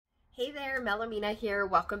Hey there, Melaminah here.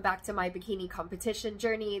 Welcome back to My Bikini Competition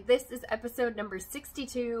Journey. This is episode number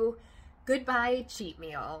 62, Goodbye Cheat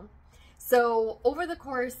Meal. So over the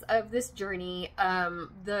course of this journey,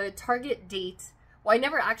 the target date, well, I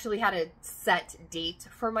never actually had a set date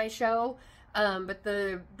for my show, but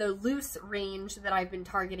the loose range that I've been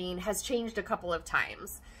targeting has changed a couple of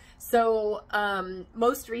times. So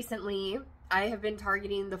most recently, I have been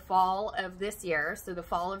targeting the fall of this year, so the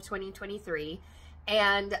fall of 2023.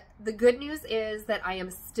 And the good news is that I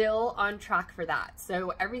am still on track for that.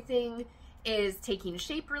 So everything is taking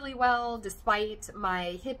shape really well despite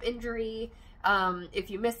my hip injury.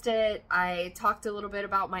 If you missed it, I talked a little bit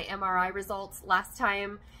about my MRI results last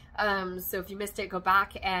time. So if you missed it, go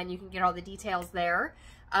back and you can get all the details there.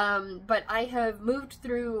 But I have moved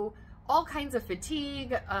through all kinds of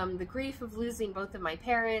fatigue, the grief of losing both of my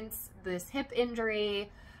parents, this hip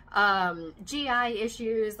injury, GI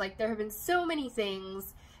issues. Like, there have been so many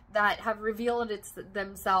things that have revealed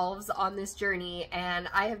themselves on this journey, and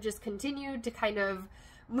I have just continued to kind of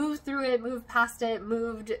move through it, move past it,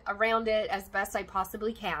 moved around it as best I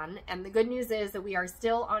possibly can. And the good news is that we are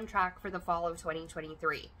still on track for the fall of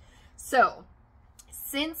 2023. So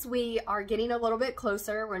since we are getting a little bit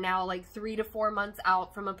closer, we're now like 3 to 4 months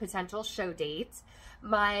out from a potential show date.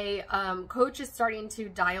 My coach is starting to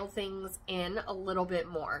dial things in a little bit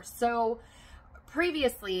more. So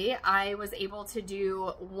previously, I was able to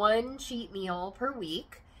do 1 cheat meal per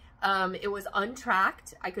week. It was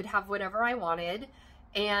untracked. I could have whatever I wanted.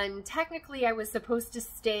 And technically, I was supposed to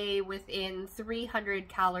stay within 300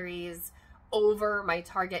 calories over my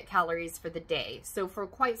target calories for the day. So for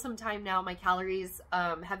quite some time now, my calories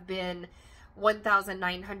have been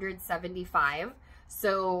 1,975.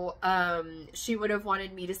 So she would have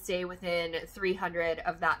wanted me to stay within 300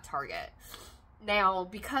 of that target. Now,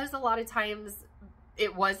 because a lot of times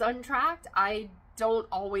it was untracked, I don't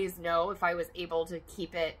always know if I was able to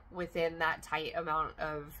keep it within that tight amount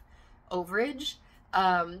of overage.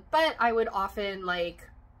 But I would often like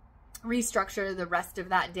restructure the rest of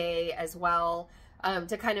that day as well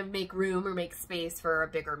to kind of make room or make space for a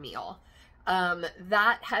bigger meal.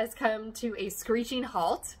 That has come to a screeching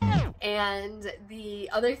halt. And the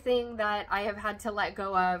other thing that I have had to let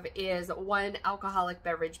go of is 1 alcoholic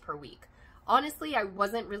beverage per week. Honestly, I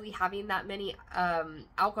wasn't really having that many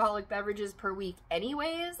alcoholic beverages per week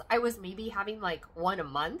anyways. I was maybe having like 1 a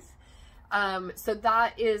month. So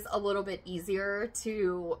that is a little bit easier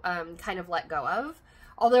to kind of let go of.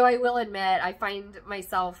 Although I will admit, I find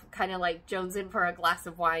myself kind of like jonesing for a glass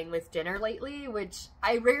of wine with dinner lately, which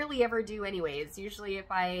I rarely ever do anyways. Usually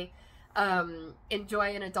if I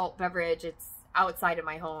enjoy an adult beverage, it's outside of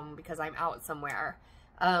my home because I'm out somewhere.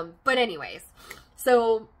 But anyways,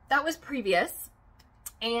 so that was previous.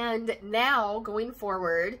 And now going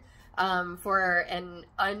forward, for an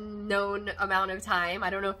unknown amount of time, I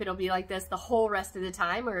don't know if it'll be like this the whole rest of the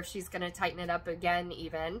time or if she's going to tighten it up again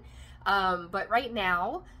even. But right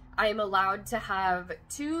now I'm allowed to have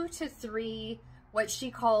 2 to 3 what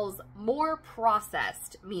she calls more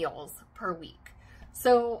processed meals per week.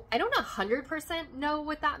 So I don't 100% know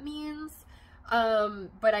what that means,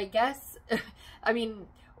 but I guess, I mean,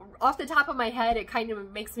 off the top of my head, it kind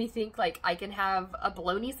of makes me think like I can have a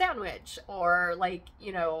bologna sandwich or like,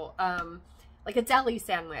 you know, like a deli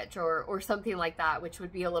sandwich or something like that, which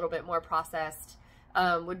would be a little bit more processed,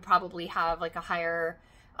 would probably have like a higher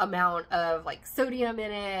amount of like sodium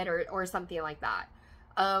in it or something like that.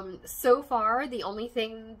 So far, the only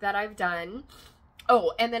thing that I've done,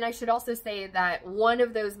 oh, and then I should also say that one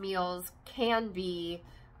of those meals can be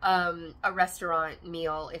a restaurant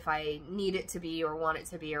meal if I need it to be or want it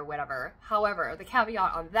to be or whatever. However, the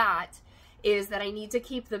caveat on that is that I need to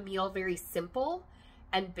keep the meal very simple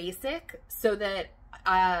and basic so that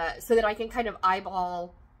I can kind of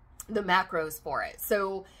eyeball the macros for it.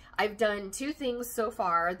 So I've done 2 things so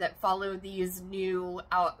far that follow these new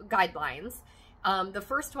guidelines. The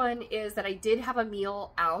first one is that I did have a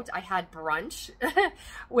meal out. I had brunch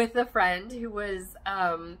with a friend who was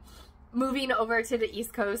moving over to the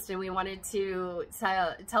East Coast, and we wanted to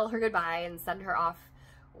tell her goodbye and send her off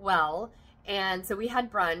well. And so we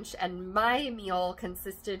had brunch, and my meal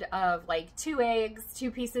consisted of like 2 eggs,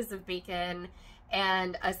 2 pieces of bacon,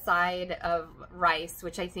 and a side of rice,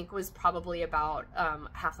 which I think was probably about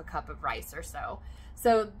half a cup of rice or so.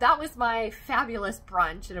 So that was my fabulous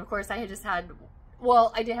brunch. And of course I had just had,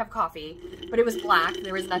 well, I did have coffee, but it was black.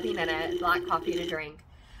 There was nothing in it, black coffee to drink.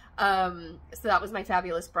 So that was my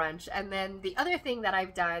fabulous brunch. And then the other thing that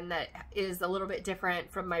I've done that is a little bit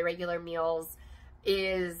different from my regular meals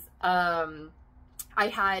is I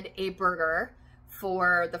had a burger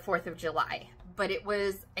for the 4th of July. but it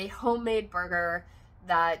was a homemade burger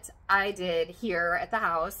that I did here at the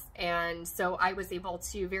house. And so I was able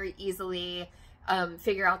to very easily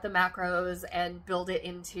figure out the macros and build it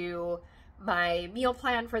into my meal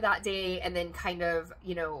plan for that day, and then kind of,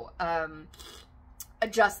 you know,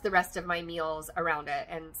 adjust the rest of my meals around it.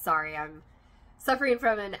 And sorry, I'm suffering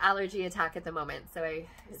from an allergy attack at the moment, so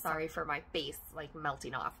sorry for my face like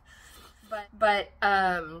melting off. But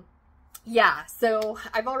yeah, so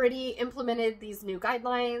I've already implemented these new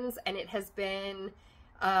guidelines, and it has been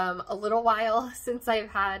a little while since I've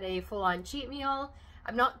had a full-on cheat meal.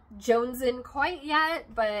 I'm not jonesing quite yet,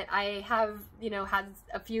 but I have, you know, had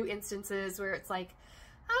a few instances where it's like,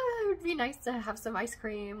 oh, it would be nice to have some ice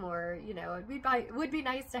cream, or, you know, it would be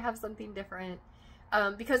nice to have something different.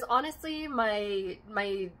 Because honestly,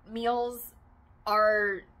 my meals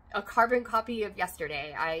are a carbon copy of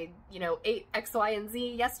yesterday. I, you know, ate X, Y, and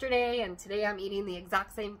Z yesterday, and today I'm eating the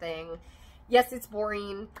exact same thing. Yes, it's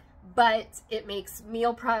boring, but it makes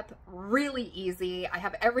meal prep really easy. I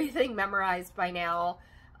have everything memorized by now.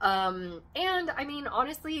 And I mean,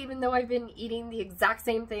 honestly, even though I've been eating the exact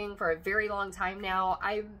same thing for a very long time now,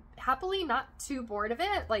 I'm happily not too bored of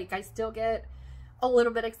it. Like, I still get a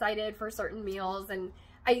little bit excited for certain meals, and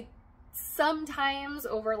I sometimes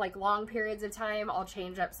over like long periods of time, I'll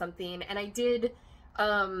change up something. And I did,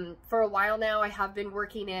 for a while now, I have been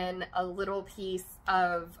working in a little piece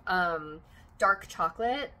of, dark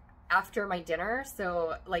chocolate after my dinner.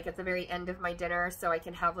 So like at the very end of my dinner, so I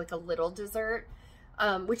can have like a little dessert,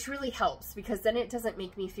 which really helps, because then it doesn't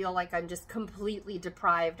make me feel like I'm just completely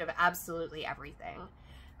deprived of absolutely everything.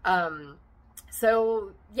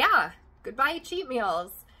 So yeah, goodbye cheat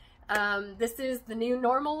meals. This is the new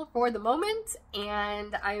normal for the moment,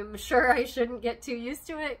 and I'm sure I shouldn't get too used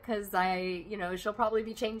to it, because you know, she'll probably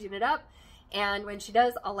be changing it up, and when she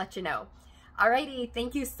does, I'll let you know. Alrighty,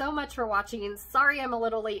 thank you so much for watching. Sorry I'm a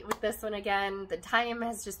little late with this one again. The time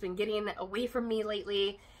has just been getting away from me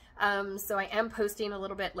lately, so I am posting a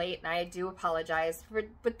little bit late, and I do apologize.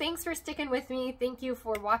 But thanks for sticking with me. Thank you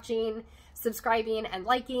for watching, subscribing, and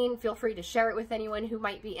liking. Feel free to share it with anyone who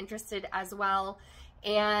might be interested as well.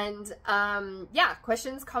 And yeah,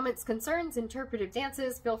 questions, comments, concerns, interpretive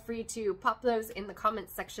dances, feel free to pop those in the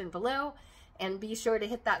comments section below, and be sure to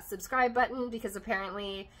hit that subscribe button, because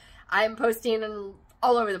apparently I'm posting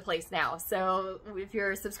all over the place now. So if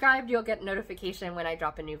you're subscribed, you'll get notification when I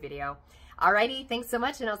drop a new video. Alrighty, thanks so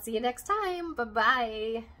much, and I'll see you next time.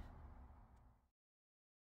 Bye-bye.